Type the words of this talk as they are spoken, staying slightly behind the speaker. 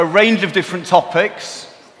A range of different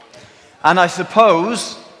topics, and I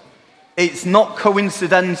suppose it's not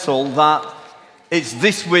coincidental that it's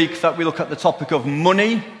this week that we look at the topic of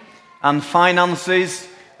money and finances,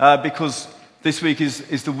 because this week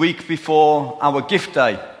is the week before our gift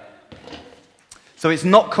day. So it's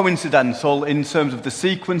not coincidental in terms of the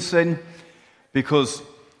sequencing, because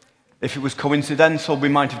if it was coincidental, we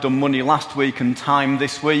might have done money last week and time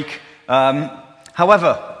this week.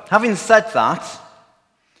 However, having said that,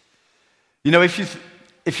 you know,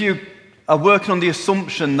 if you are working on the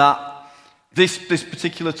assumption that this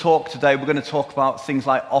particular talk today, we're going to talk about things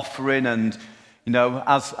like offering and, you know,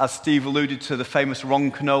 as Steve alluded to, the famous Ron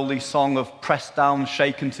Canoli song of pressed down,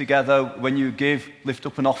 shaken together, when you give, lift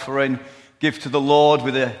up an offering, give to the Lord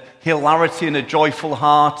with a hilarity and a joyful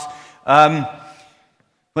heart. Well,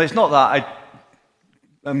 it's not that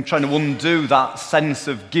I'm trying to undo that sense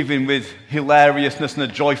of giving with hilariousness and a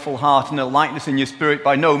joyful heart and a lightness in your spirit.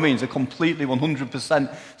 By no means. I completely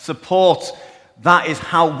 100% support that is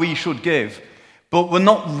how we should give. But we're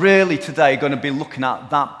not really today going to be looking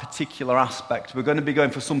at that particular aspect. We're going to be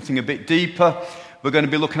going for something a bit deeper. We're going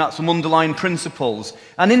to be looking at some underlying principles.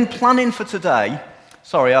 And in planning for today,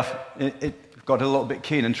 sorry, I've got a little bit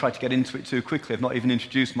keen and tried to get into it too quickly. I've not even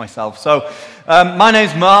introduced myself. So, my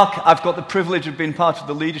name's Mark. I've got the privilege of being part of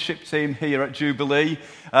the leadership team here at Jubilee.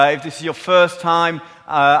 If this is your first time,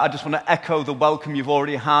 I just want to echo the welcome you've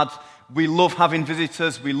already had. We love having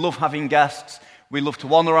visitors. We love having guests. We love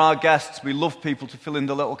to honour our guests. We love people to fill in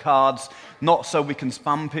the little cards, not so we can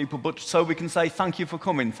spam people, but so we can say thank you for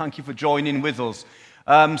coming, thank you for joining with us.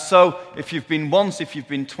 So if you've been once, if you've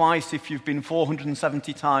been twice, if you've been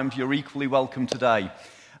 470 times, you're equally welcome today.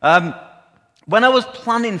 When I was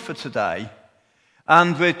planning for today,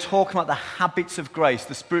 and we're talking about the habits of grace,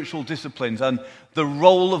 the spiritual disciplines, and the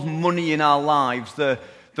role of money in our lives, the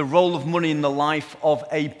role of money in the life of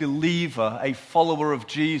a believer, a follower of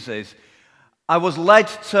Jesus, I was led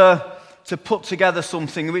to put together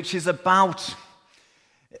something which is about,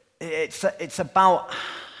 it's about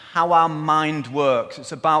how our mind works.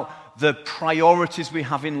 It's about the priorities we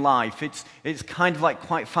have in life. It's kind of like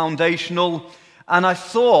quite foundational. And I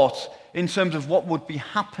thought, in terms of what would be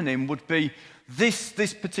happening, would be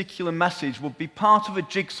this particular message would be part of a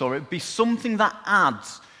jigsaw. It would be something that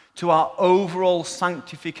adds to our overall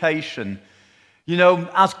sanctification. You know,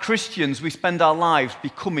 as Christians, we spend our lives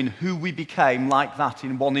becoming who we became, like that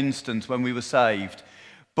in one instance when we were saved.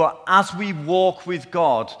 But as we walk with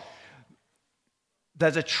God,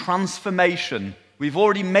 there's a transformation. We've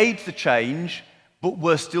already made the change, but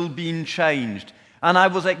we're still being changed. And I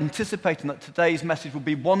was anticipating that today's message would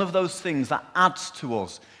be one of those things that adds to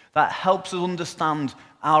us, that helps us understand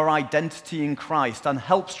our identity in Christ and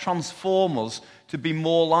helps transform us to be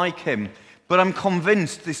more like Him. But I'm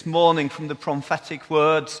convinced this morning from the prophetic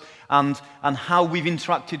words and how we've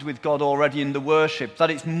interacted with God already in the worship, that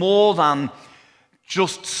it's more than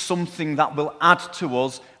just something that will add to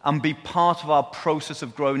us and be part of our process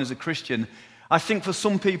of growing as a Christian. I think for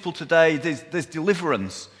some people today, there's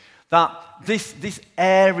deliverance. That this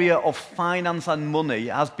area of finance and money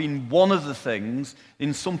has been one of the things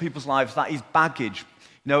in some people's lives that is baggage.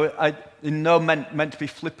 You know, I meant to be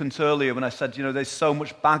flippant earlier when I said, you know, there's so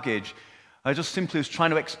much baggage. I just simply was trying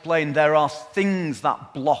to explain there are things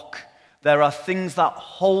that block. There are things that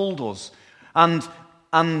hold us. And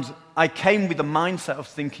I came with the mindset of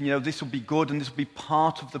thinking, you know, this will be good and this will be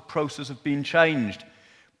part of the process of being changed.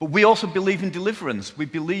 But we also believe in deliverance. We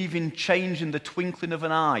believe in change in the twinkling of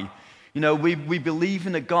an eye. You know, we believe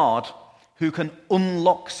in a God who can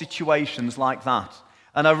unlock situations like that.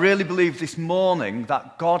 And I really believe this morning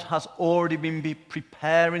that God has already been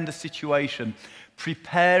preparing the situation,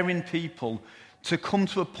 preparing people to come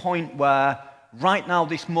to a point where right now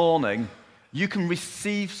this morning, you can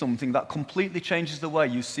receive something that completely changes the way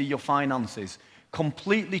you see your finances,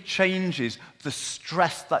 completely changes the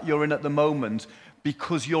stress that you're in at the moment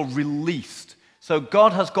because you're released. So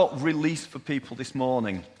God has got release for people this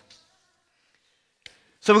morning.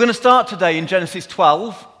 So we're going to start today in Genesis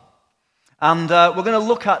 12, and we're going to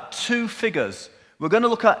look at two figures. We're going to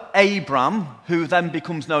look at Abram, who then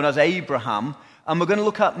becomes known as Abraham, and we're going to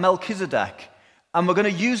look at Melchizedek. And we're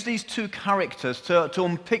going to use these two characters to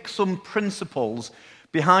unpick some principles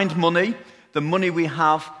behind money, the money we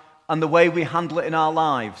have, and the way we handle it in our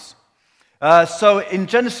lives. So in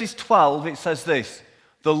Genesis 12, it says this: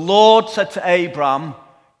 "The Lord said to Abram,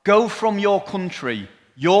 'Go from your country,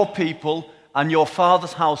 your people, and your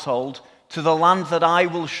father's household to the land that I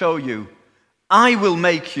will show you. I will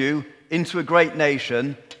make you into a great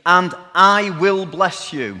nation, and I will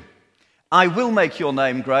bless you. I will make your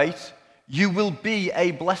name great. You will be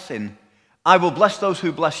a blessing. I will bless those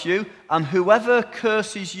who bless you, and whoever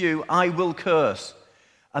curses you, I will curse.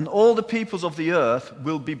 And all the peoples of the earth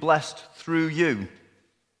will be blessed through you. And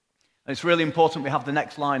it's really important we have the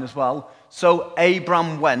next line as well. So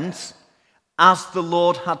Abram went as the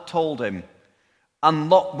Lord had told him, and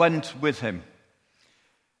Lot went with him.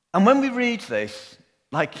 And when we read this,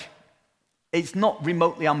 it's not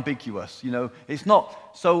remotely ambiguous, It's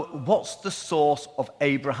not, so what's the source of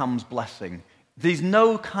Abraham's blessing? There's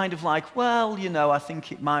no kind of I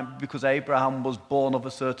think it might be because Abraham was born of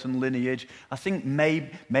a certain lineage. I think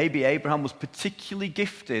maybe Abraham was particularly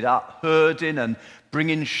gifted at herding and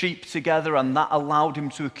bringing sheep together, and that allowed him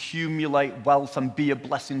to accumulate wealth and be a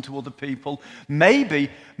blessing to other people. Maybe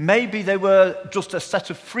they were just a set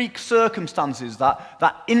of freak circumstances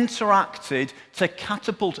that interacted to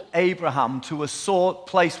catapult Abraham to a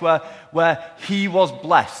place where he was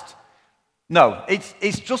blessed. No,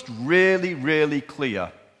 it's just really, really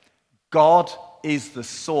clear. God is the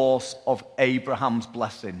source of Abraham's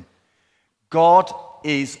blessing. God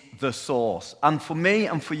is the source. And for me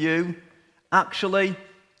and for you, actually,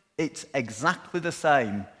 it's exactly the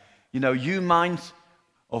same. You might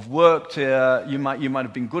have worked, you might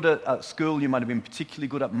have been good at school, you might have been particularly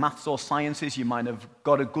good at maths or sciences, you might have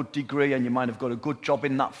got a good degree and you might have got a good job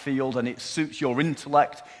in that field, and it suits your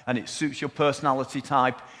intellect and it suits your personality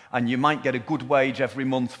type, and you might get a good wage every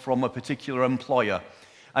month from a particular employer.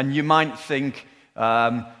 And you might think,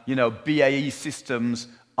 BAE Systems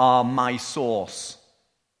are my source.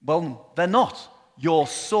 Well, they're not. Your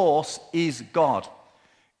source is God.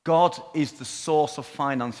 God is the source of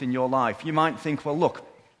finance in your life. You might think, well, look,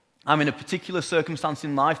 I'm in a particular circumstance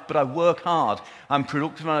in life, but I work hard, I'm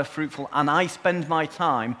productive and I'm fruitful, and I spend my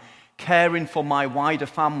time caring for my wider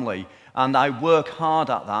family, and I work hard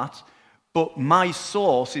at that. But my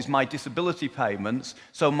source is my disability payments,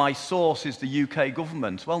 so my source is the UK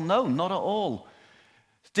government. Well, no, not at all.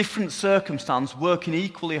 Different circumstance, working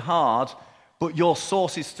equally hard, but your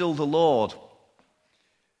source is still the Lord.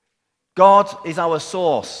 God is our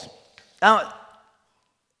source. Now,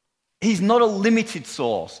 He's not a limited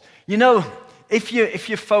source. If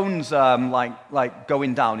your phone's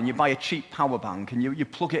going down and you buy a cheap power bank and you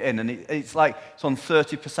plug it in and it's on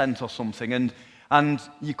 30% or something, and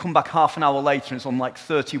you come back half an hour later and it's on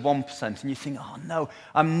 31%, and you think, oh no,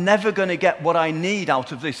 I'm never going to get what I need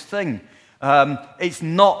out of this thing. It's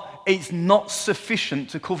not sufficient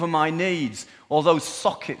to cover my needs. Or those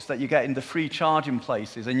sockets that you get in the free charging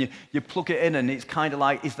places, and you plug it in and it's kind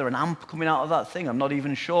of is there an amp coming out of that thing? I'm not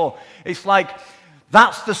even sure. It's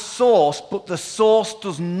that's the source, but the source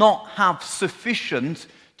does not have sufficient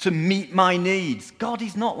to meet my needs. God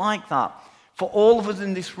is not like that. For all of us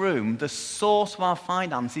in this room, the source of our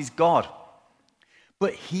finance is God.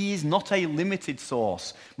 But He is not a limited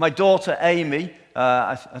source. My daughter Amy,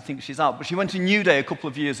 I think she's out, but she went to New Day a couple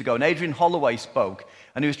of years ago, and Adrian Holloway spoke,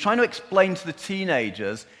 and he was trying to explain to the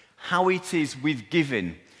teenagers how it is with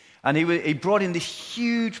giving. And he brought in this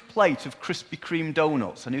huge plate of Krispy Kreme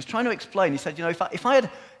donuts, and he was trying to explain. He said, if I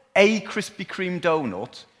had a Krispy Kreme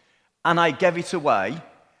donut and I gave it away,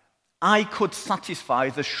 I could satisfy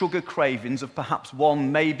the sugar cravings of perhaps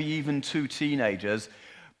one, maybe even two teenagers,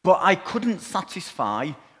 but I couldn't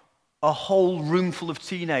satisfy a whole room full of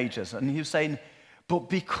teenagers. And he was saying, but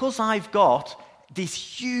because I've got this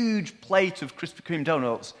huge plate of Krispy Kreme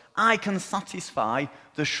donuts, I can satisfy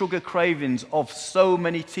the sugar cravings of so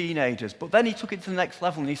many teenagers. But then he took it to the next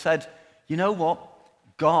level and he said, you know what?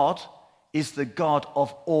 God is the God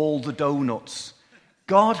of all the donuts.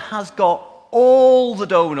 God has got all the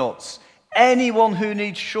donuts. Anyone who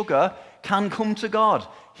needs sugar can come to God.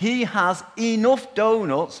 He has enough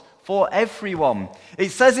donuts for everyone. It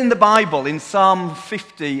says in the Bible, in Psalm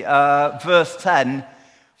 50, verse 10,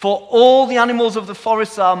 for all the animals of the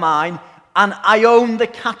forest are mine, and I own the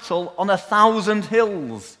cattle on 1,000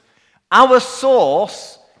 hills. Our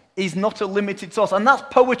source is not a limited source, and that's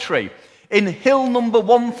poetry. In hill number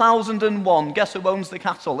 1001, guess who owns the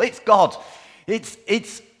cattle? It's God.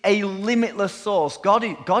 It's a limitless source. God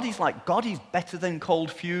is better than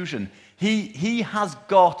cold fusion. He has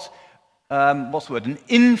got an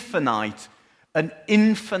infinite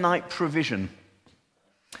provision.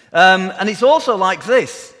 And it's also like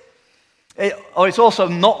this. Or it's also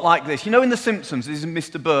not like this. In The Simpsons, this is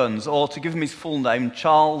Mr. Burns, or to give him his full name,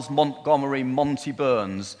 Charles Montgomery Monty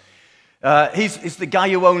Burns. He's the guy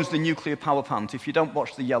who owns the nuclear power plant. If you don't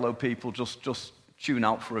watch The Yellow People, just tune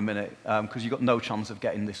out for a minute, because you've got no chance of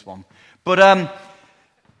getting this one. But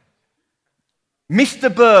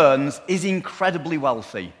Mr. Burns is incredibly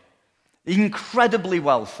wealthy. Incredibly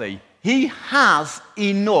wealthy. He has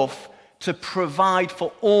enough to provide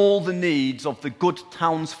for all the needs of the good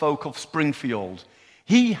townsfolk of Springfield.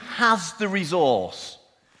 He has the resource,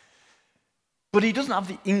 but he doesn't have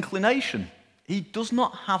the inclination. He does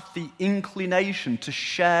not have the inclination to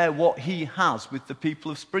share what he has with the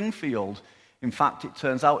people of Springfield. In fact, it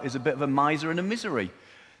turns out he's a bit of a miser and a misery.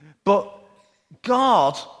 But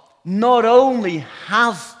God not only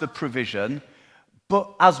has the provision,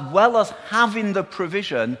 but as well as having the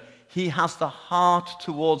provision, he has the heart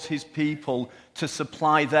towards his people to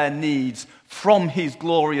supply their needs from his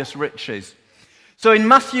glorious riches. So in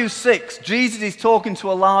Matthew 6, Jesus is talking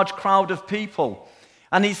to a large crowd of people.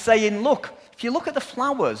 And he's saying, look, if you look at the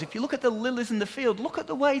flowers, if you look at the lilies in the field, look at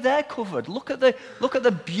the way they're covered. Look at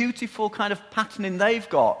the beautiful kind of patterning they've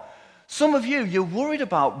got. Some of you're worried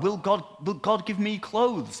about, will God give me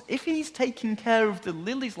clothes? If he's taking care of the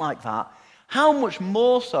lilies like that, how much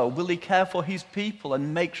more so will he care for his people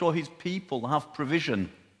and make sure his people have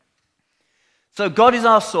provision? So God is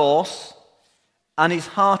our source, and his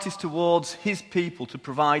heart is towards his people to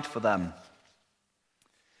provide for them.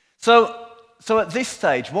 So at this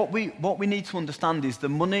stage, what we need to understand is the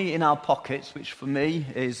money in our pockets, which for me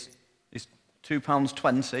is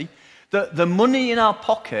 £2.20. The money in our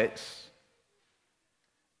pockets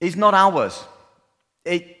is not ours.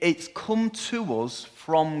 It's come to us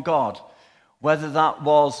from God. Whether that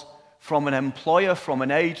was from an employer, from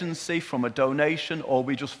an agency, from a donation, or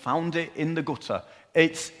we just found it in the gutter.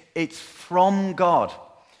 It's from God.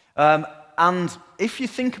 And if you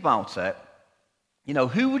think about it,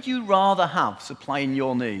 who would you rather have supplying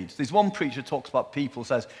your needs? There's one preacher who talks about people,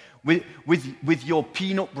 says, with your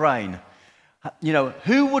peanut brain.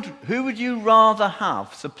 Who would you rather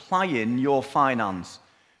have supplying your finance?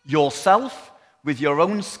 Yourself, with your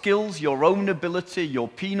own skills, your own ability, your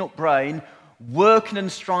peanut brain, working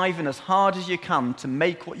and striving as hard as you can to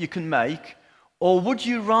make what you can make? Or would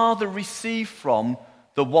you rather receive from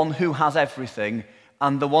the one who has everything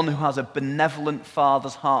and the one who has a benevolent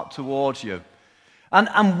Father's heart towards you?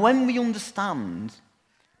 And when we understand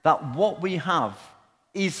that what we have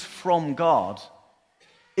is from God,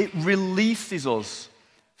 it releases us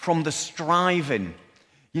from the striving.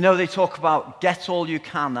 They talk about get all you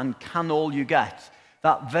can and can all you get.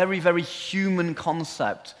 That very, very human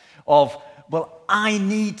concept of, well, I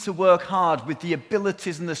need to work hard with the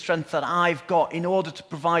abilities and the strength that I've got in order to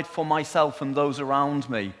provide for myself and those around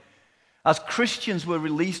me. As Christians, we're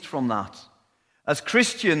released from that. As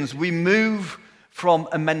Christians, we move from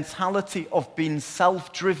a mentality of being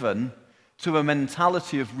self-driven to a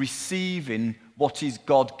mentality of receiving what is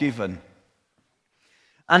God-given.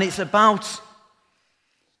 And it's about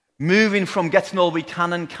moving from getting all we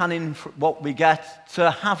can and canning what we get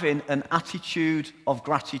to having an attitude of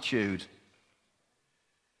gratitude.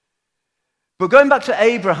 But going back to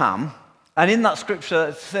Abraham, and in that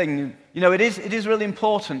scripture thing, it is really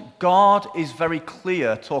important. God is very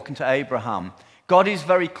clear talking to Abraham. God is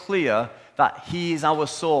very clear that he is our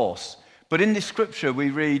source. But in this scripture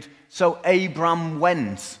we read, so Abram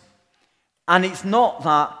went. And it's not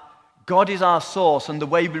that God is our source and the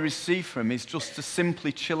way we receive from him is just to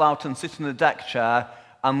simply chill out and sit in the deck chair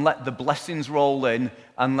and let the blessings roll in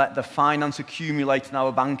and let the finance accumulate in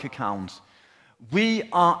our bank account. We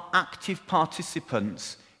are active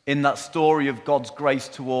participants in that story of God's grace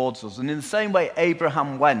towards us. And in the same way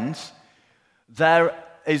Abraham went, there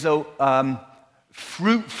is a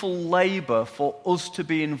fruitful labor for us to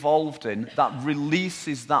be involved in that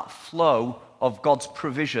releases that flow of God's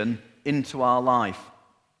provision into our life.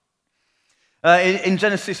 In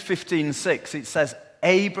Genesis 15:6, it says,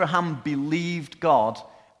 Abraham believed God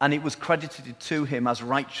and it was credited to him as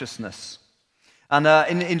righteousness. And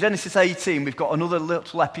in Genesis 18, we've got another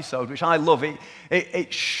little episode, which I love.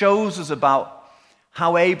 It shows us about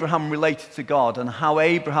how Abraham related to God and how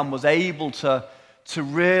Abraham was able to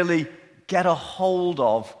really get a hold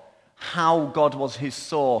of how God was his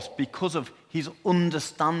source because of his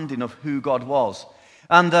understanding of who God was.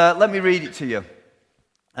 And let me read it to you.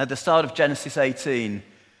 At the start of Genesis 18,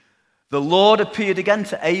 the Lord appeared again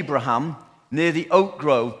to Abraham near the oak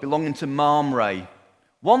grove belonging to Mamre.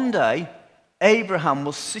 One day, Abraham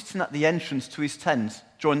was sitting at the entrance to his tent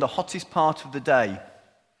during the hottest part of the day.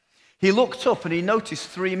 He looked up and he noticed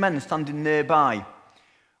 3 men standing nearby.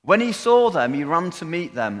 When he saw them, he ran to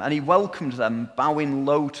meet them and he welcomed them, bowing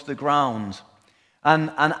low to the ground.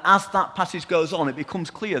 And as that passage goes on, it becomes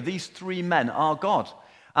clear these 3 men are God.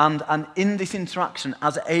 And in this interaction,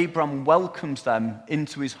 as Abraham welcomes them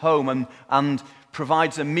into his home and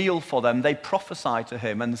provides a meal for them, they prophesy to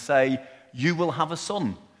him and say, you will have a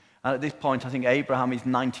son. And at this point, I think Abraham is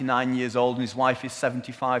 99 years old and his wife is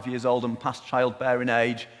 75 years old and past childbearing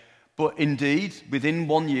age. But indeed, within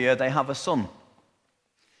 1 year, they have a son.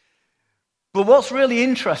 But what's really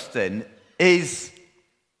interesting is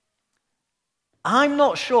I'm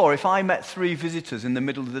not sure if I met 3 visitors in the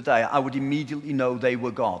middle of the day, I would immediately know they were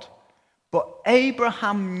God. But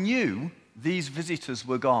Abraham knew these visitors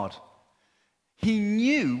were God. He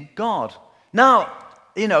knew God. Now,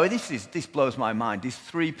 this blows my mind. These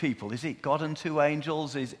 3 people. Is it God and 2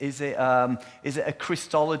 angels? Is it a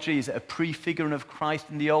Christology? Is it a prefiguring of Christ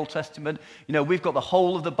in the Old Testament? We've got the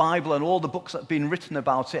whole of the Bible and all the books that have been written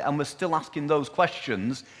about it, and we're still asking those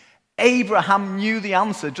questions. Abraham knew the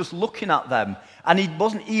answer just looking at them, and he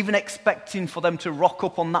wasn't even expecting for them to rock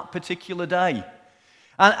up on that particular day.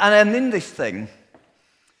 And in this thing,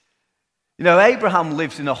 Abraham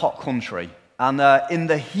lives in a hot country, and in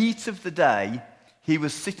the heat of the day, he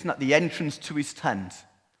was sitting at the entrance to his tent.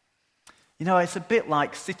 It's a bit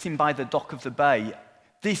like sitting by the dock of the bay.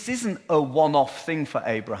 This isn't a one-off thing for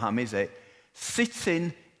Abraham, is it?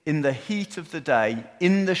 Sitting in the heat of the day,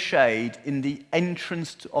 in the shade, in the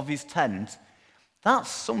entrance of his tent,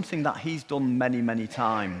 that's something that he's done many, many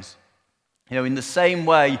times. In the same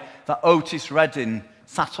way that Otis Redding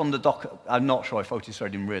sat on the dock. I'm not sure if Otis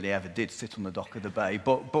Redding really ever did sit on the dock of the bay,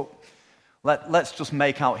 but let's just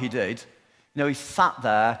make out he did. He sat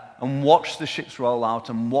there and watched the ships roll out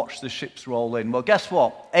and watched the ships roll in. Well, guess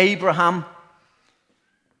what? Abraham,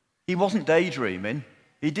 he wasn't daydreaming.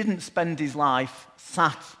 He didn't spend his life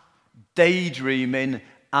sat daydreaming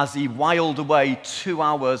as he whiled away 2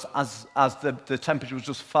 hours as the temperature was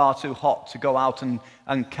just far too hot to go out and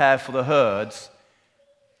care for the herds.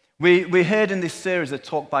 We heard in this series a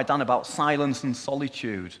talk by Dan about silence and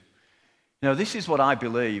solitude. This is what I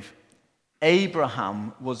believe.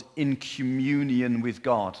 Abraham was in communion with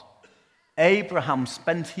God. Abraham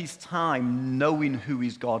spent his time knowing who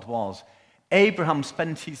his God was. Abraham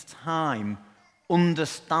spent his time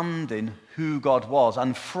understanding who God was.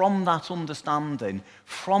 And from that understanding,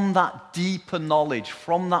 from that deeper knowledge,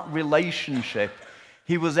 from that relationship,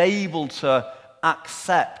 he was able to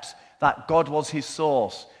accept that God was his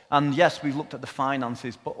source. And yes, we've looked at the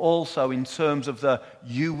finances, but also in terms of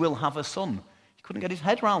you will have a son. He couldn't get his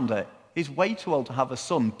head around it. He's way too old to have a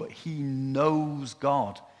son, but he knows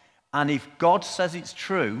God. And if God says it's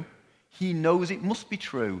true, he knows it must be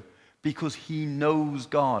true because he knows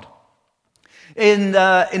God. In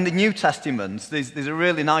the New Testament, there's a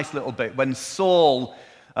really nice little bit when Saul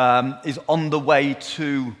is on the way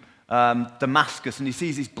to Damascus and he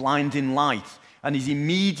sees this blinding light and he's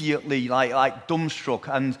immediately like dumbstruck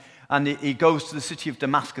and he goes to the city of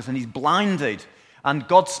Damascus and he's blinded. And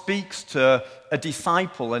God speaks to a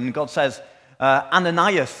disciple, and God says,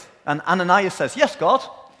 Ananias. And Ananias says, yes, God.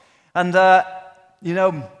 And, that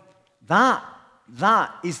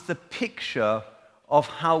is the picture of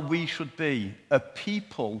how we should be. A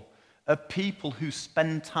people who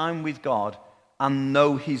spend time with God and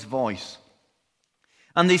know his voice.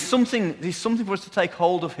 And there's something for us to take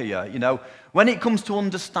hold of here. When it comes to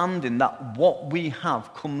understanding that what we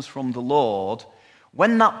have comes from the Lord,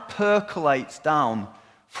 when that percolates down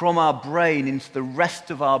from our brain into the rest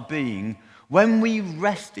of our being, when we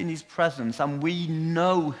rest in his presence and we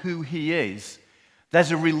know who he is,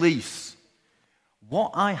 there's a release.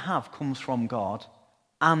 What I have comes from God,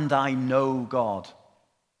 and I know God.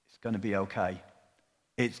 It's going to be okay.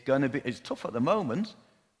 It's tough at the moment,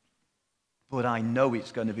 but I know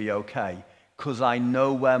it's going to be okay because I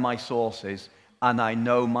know where my source is, and I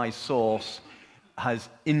know my source has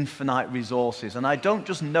infinite resources. And I don't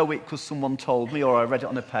just know it because someone told me or I read it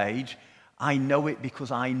on a page. I know it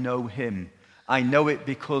because I know him. I know it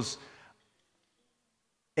because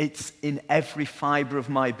it's in every fiber of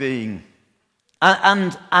my being.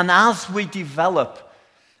 And as we develop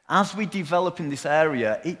in this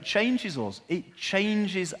area, it changes us. It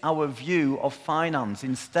changes our view of finance.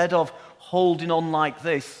 Instead of holding on like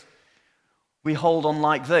this, we hold on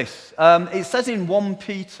like this. It says in 1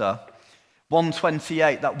 Peter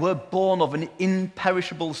 1:28 that we're born of an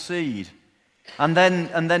imperishable seed. And then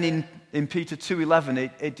in Peter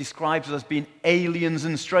 2:11 it describes us as being aliens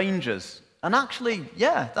and strangers. And actually,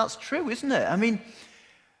 yeah, that's true, isn't it? I mean,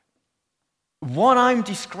 what I'm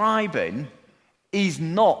describing is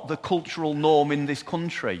not the cultural norm in this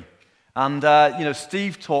country. And,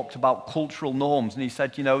 Steve talked about cultural norms, and he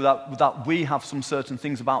said, that we have some certain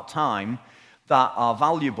things about time that are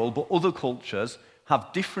valuable, but other cultures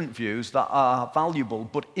have different views that are valuable.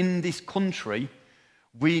 But in this country,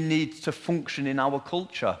 we need to function in our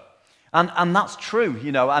culture. And that's true,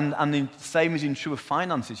 and the same is true of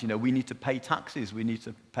finances. We need to pay taxes, we need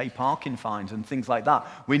to pay parking fines and things like that.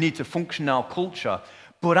 We need to function in our culture.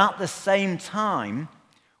 But at the same time,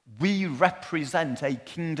 we represent a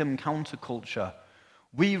kingdom counterculture.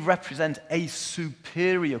 We represent a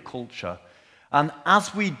superior culture. And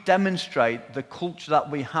as we demonstrate the culture that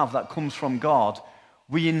we have that comes from God,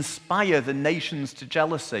 we inspire the nations to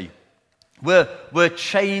jealousy. We're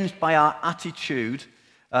changed by our attitude,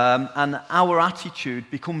 and our attitude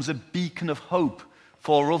becomes a beacon of hope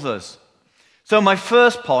for others. So my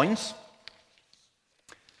first point,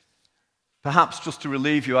 perhaps just to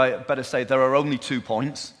relieve you, I better say there are only 2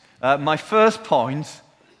 points. My first point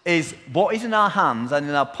is what is in our hands and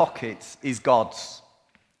in our pockets is God's.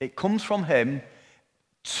 It comes from Him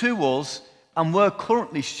to us, and we're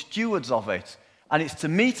currently stewards of it. And it's to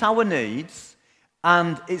meet our needs,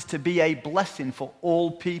 and it's to be a blessing for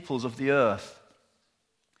all peoples of the earth.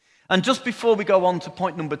 And just before we go on to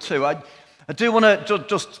point number 2, I do want to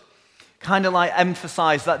just kind of like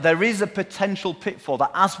emphasize that there is a potential pitfall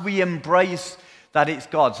that as we embrace that it's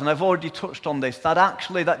God's, and I've already touched on this, that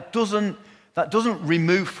actually that doesn't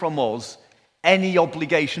remove from us any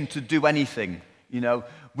obligation to do anything. You know,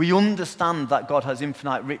 we understand that God has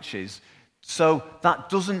infinite riches, so that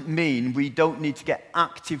doesn't mean we don't need to get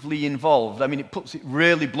actively involved. I mean, it puts it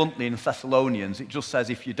really bluntly in Thessalonians. It just says,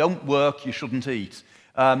 if you don't work, you shouldn't eat.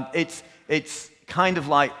 It's kind of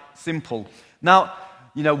like simple. Now,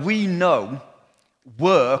 you know, we know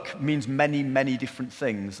work means many, many different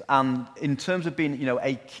things. And in terms of being, you know,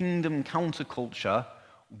 a kingdom counterculture,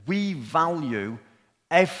 we value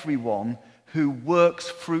everyone who works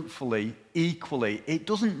fruitfully equally. It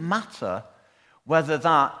doesn't matter whether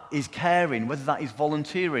that is caring, whether that is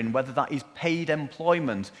volunteering, whether that is paid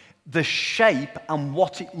employment. The shape and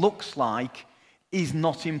what it looks like is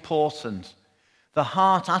not important. The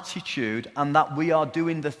heart attitude and that we are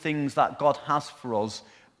doing the things that God has for us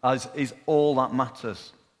is all that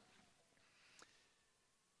matters.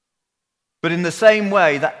 But in the same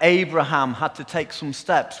way that Abraham had to take some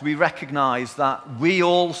steps, we recognize that we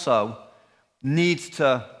also need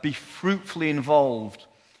to be fruitfully involved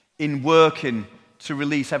in working to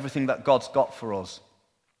release everything that God's got for us.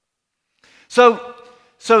 So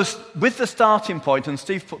with the starting point, and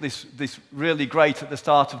Steve put this really great at the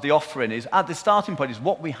start of the offering, is at the starting point is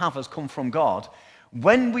what we have has come from God.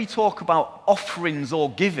 When we talk about offerings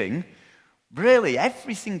or giving, really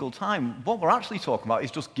every single time, what we're actually talking about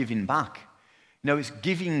is just giving back. You know, it's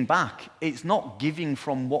giving back. It's not giving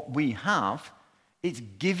from what we have. It's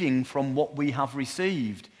giving from what we have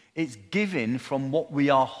received. It's giving from what we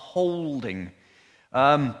are holding.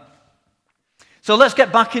 So let's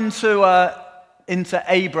get back into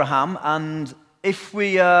Abraham, and if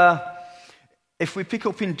we pick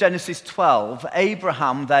up in Genesis 12,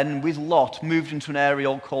 Abraham then with Lot moved into an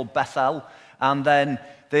area called Bethel, and then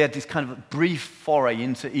they had this kind of brief foray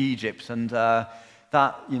into Egypt, and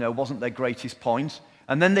that, you know, wasn't their greatest point.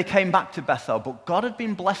 And then they came back to Bethel, but God had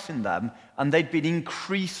been blessing them, and they'd been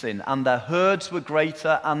increasing, and their herds were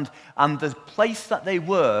greater, and the place that they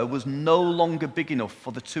were was no longer big enough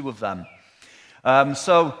for the two of them.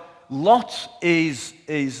 So Lot is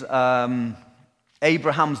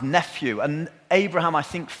Abraham's nephew, and Abraham, I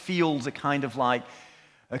think, feels a kind of like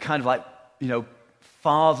you know,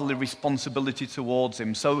 fatherly responsibility towards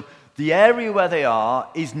him. So the area where they are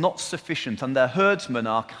is not sufficient, and their herdsmen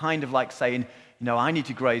are kind of like saying, you know, I need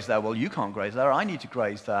to graze there. Well, you can't graze there. I need to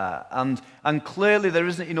graze there. And clearly there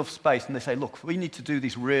isn't enough space. And they say, look, we need to do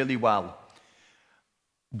this really well.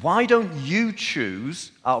 Why don't you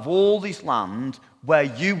choose out of all this land where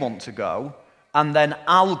you want to go, and then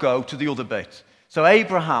I'll go to the other bit. So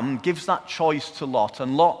Abraham gives that choice to Lot,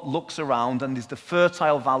 and Lot looks around, and there's the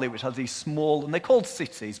fertile valley which has these small, and they're called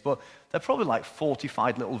cities, but they're probably like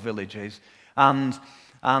fortified little villages. And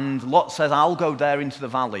Lot says, I'll go there into the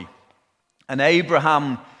valley. And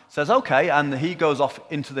Abraham says, okay, and he goes off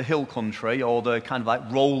into the hill country, or the kind of like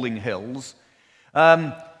rolling hills.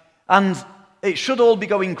 And it should all be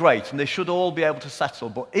going great, and they should all be able to settle.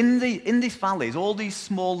 But in these valleys, all these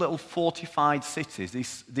small little fortified cities,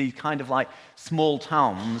 these kind of like small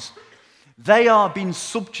towns, they are being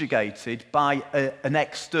subjugated by an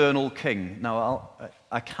external king. Now,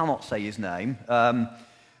 I cannot say his name,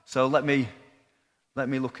 so let me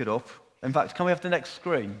look it up. In fact, can we have the next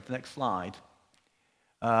screen, the next slide?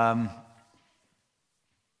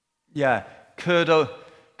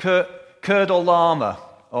 Kedorlaomer,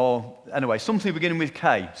 or anyway, something beginning with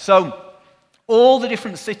K. So all the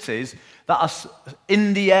different cities that are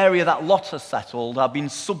in the area that Lot has settled have been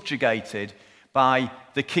subjugated by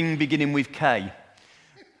the king beginning with K.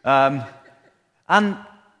 And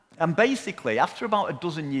basically, after about a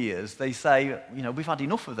dozen years, they say, you know, we've had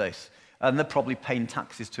enough of this. And they're probably paying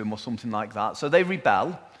taxes to him or something like that. So they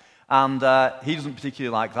rebel, And he doesn't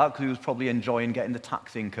particularly like that because he was probably enjoying getting the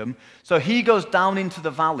tax income. So he goes down into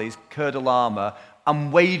the valleys, Kedorlaomer,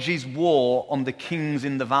 and wages war on the kings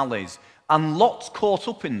in the valleys. And Lot's caught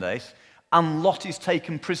up in this, and Lot is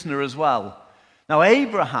taken prisoner as well. Now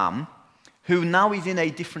Abraham, who now is in a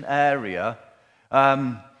different area,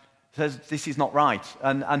 says this is not right.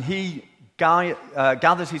 And he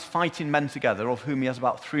gathers his fighting men together, of whom he has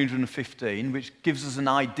about 315, which gives us an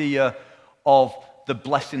idea of the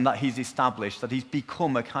blessing that he's established, that he's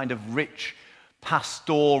become a kind of rich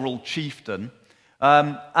pastoral chieftain.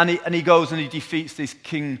 And he goes and he defeats this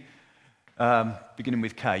king, beginning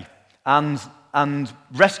with K, and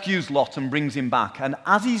rescues Lot and brings him back. And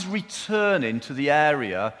as he's returning to the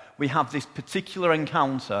area, we have this particular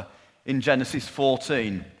encounter in Genesis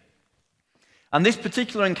 14. And this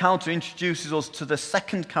particular encounter introduces us to the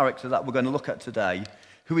second character that we're going to look at today,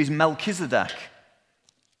 who is Melchizedek.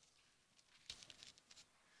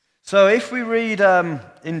 So if we read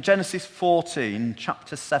in Genesis 14,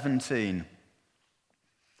 chapter 17,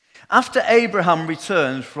 after Abraham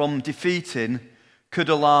returned from defeating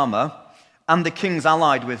Kedorlaomer and the kings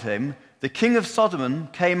allied with him, the king of Sodom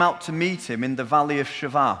came out to meet him in the valley of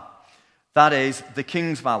Shavah, that is, the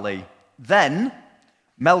king's valley. Then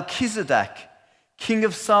Melchizedek, king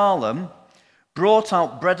of Salem, brought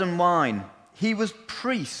out bread and wine. He was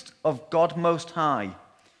priest of God Most High.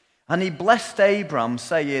 And he blessed Abram,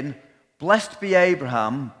 saying, Blessed be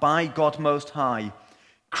Abraham by God Most High,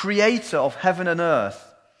 creator of heaven and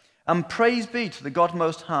earth, and praise be to the God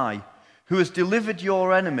Most High, who has delivered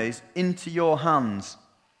your enemies into your hands.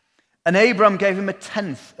 And Abram gave him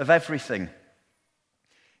 1/10 of everything.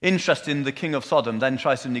 Interesting, the king of Sodom then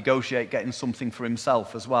tries to negotiate getting something for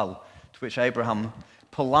himself as well, to which Abraham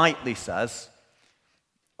politely says,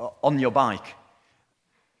 on your bike.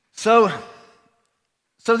 So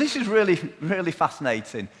this is really, really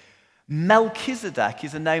fascinating. Melchizedek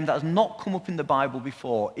is a name that has not come up in the Bible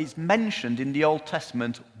before. It's mentioned in the Old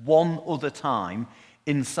Testament one other time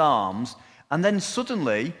in Psalms, and then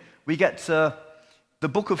suddenly we get to the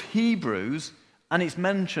book of Hebrews, and it's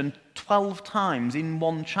mentioned 12 times in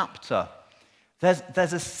one chapter.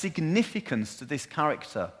 There's a significance to this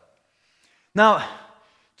character. Now,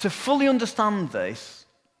 to fully understand this,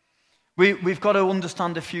 we've got to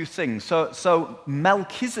understand a few things. So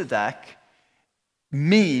Melchizedek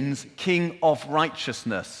means king of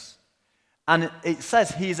righteousness. And it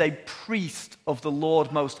says he is a priest of the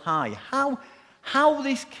Lord Most High. How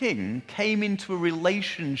this king came into a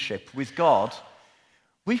relationship with God,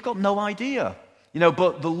 we've got no idea.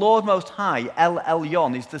 But the Lord Most High, El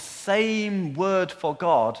Elyon, is the same word for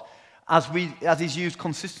God as is used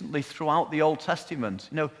consistently throughout the Old Testament.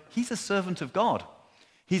 He's a servant of God.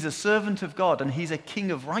 He's a servant of God, and he's a king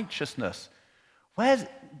of righteousness.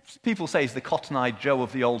 People say he's the Cotton-eyed Joe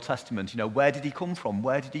of the Old Testament. Where did he come from?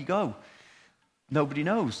 Where did he go? Nobody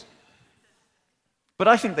knows. But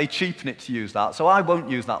I think they cheapen it to use that, so I won't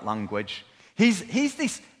use that language. He's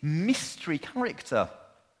this mystery character.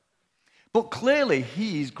 But clearly,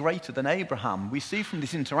 he is greater than Abraham. We see from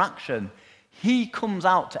this interaction, he comes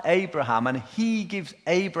out to Abraham and he gives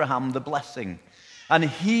Abraham the blessing. And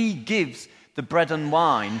he gives the bread and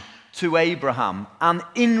wine to Abraham. And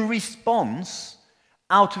in response,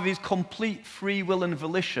 out of his complete free will and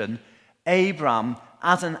volition, Abraham,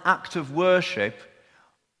 as an act of worship,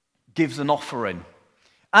 gives an offering.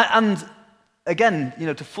 And again,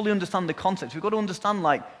 to fully understand the context, we've got to understand,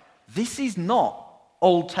 this is not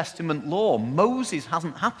Old Testament law. Moses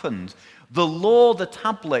hasn't happened. The law, the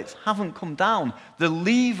tablets haven't come down. The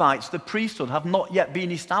Levites, the priesthood, have not yet been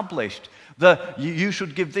established. You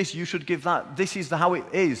should give this, you should give that. This is how it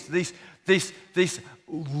is. This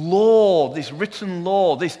law, this written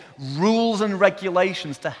law, this rules and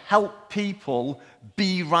regulations to help people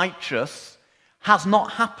be righteous has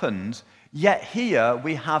not happened. Yet here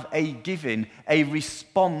we have a giving, a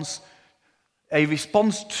response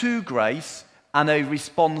to grace, and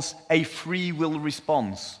a free will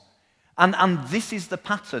response. And this is the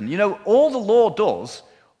pattern. All the law does,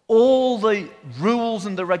 all the rules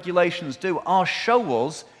and the regulations do, are show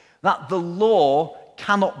us that the law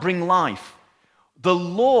cannot bring life. The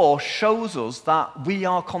law shows us that we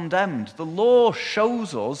are condemned. The law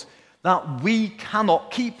shows us that we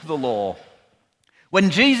cannot keep the law. When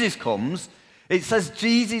Jesus comes, it says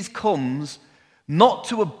Jesus comes not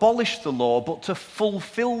to abolish the law, but to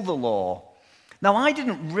fulfill the law. Now, I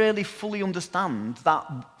didn't really fully understand that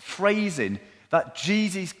phrasing, that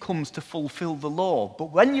Jesus comes to fulfill the law.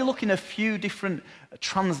 But when you look in a few different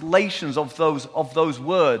translations of those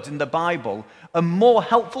words in the Bible, a more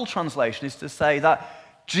helpful translation is to say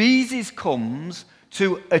that Jesus comes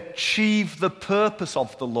to achieve the purpose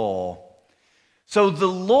of the law. So the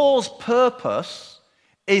law's purpose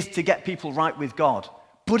is to get people right with God.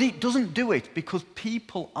 But it doesn't do it because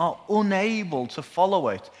people are unable to follow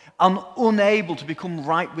it and unable to become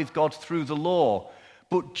right with God through the law.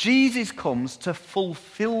 But Jesus comes to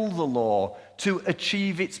fulfill the law, to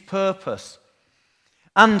achieve its purpose.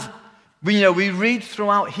 And we read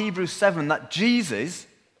throughout Hebrews 7 that Jesus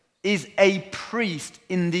is a priest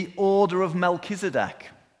in the order of Melchizedek.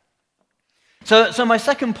 So my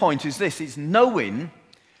second point is this, it's knowing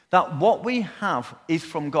that what we have is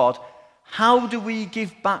from God. How do we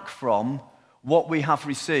give back from what we have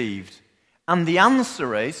received? And the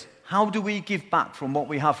answer is, how do we give back from what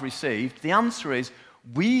we have received? The answer is,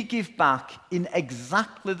 we give back in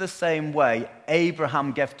exactly the same way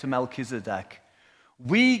Abraham gave to Melchizedek.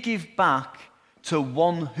 We give back to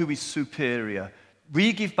one who is superior.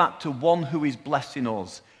 We give back to one who is blessing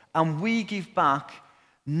us. And we give back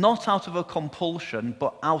not out of a compulsion,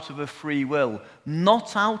 but out of a free will.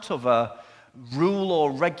 Not out of a rule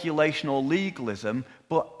or regulation or legalism,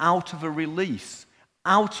 but out of a release,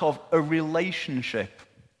 out of a relationship.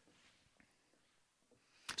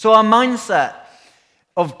 So our mindset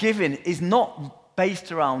of giving is not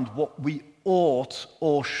based around what we ought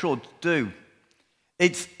or should do.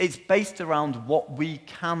 It's based around what we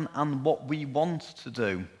can and what we want to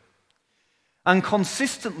do. And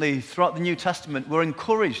consistently throughout the New Testament, we're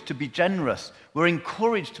encouraged to be generous. We're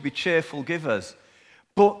encouraged to be cheerful givers.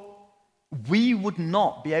 But we would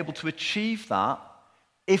not be able to achieve that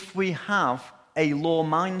if we have a law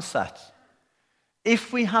mindset.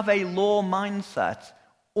 If we have a law mindset,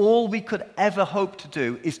 all we could ever hope to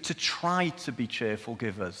do is to try to be cheerful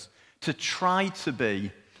givers, to try to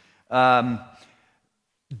be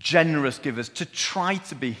generous givers, to try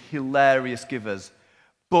to be hilarious givers.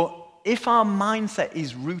 But if our mindset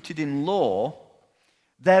is rooted in law,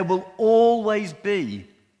 there will always be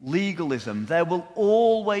legalism. There will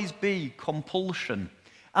always be compulsion.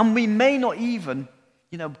 And we may not even,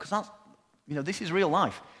 because that's, this is real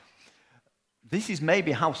life. This is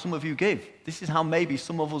maybe how some of you give. This is how maybe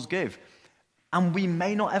some of us give. And we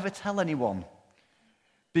may not ever tell anyone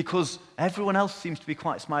because everyone else seems to be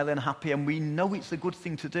quite smiling and happy, and we know it's a good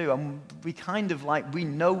thing to do, and we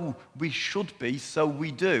know we should be, so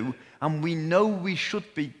we do, and we know we should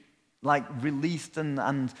be released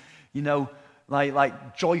and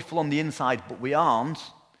joyful on the inside, but we aren't.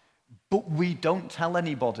 But we don't tell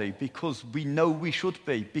anybody because we know we should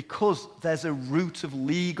be, because there's a root of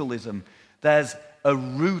legalism, there's a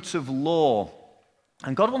root of law,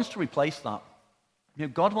 and God wants to replace that.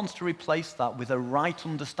 God wants to replace that with a right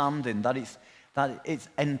understanding that it's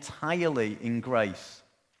entirely in grace.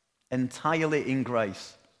 Entirely in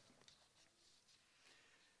grace.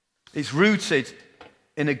 It's rooted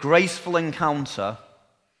in a graceful encounter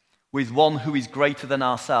with one who is greater than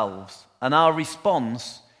ourselves. And our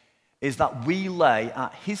response is that we lay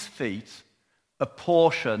at his feet a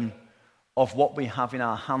portion of what we have in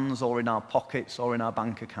our hands or in our pockets or in our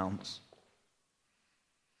bank accounts.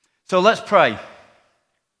 So let's pray.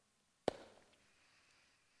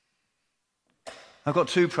 I've got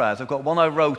two prayers. I've got one I wrote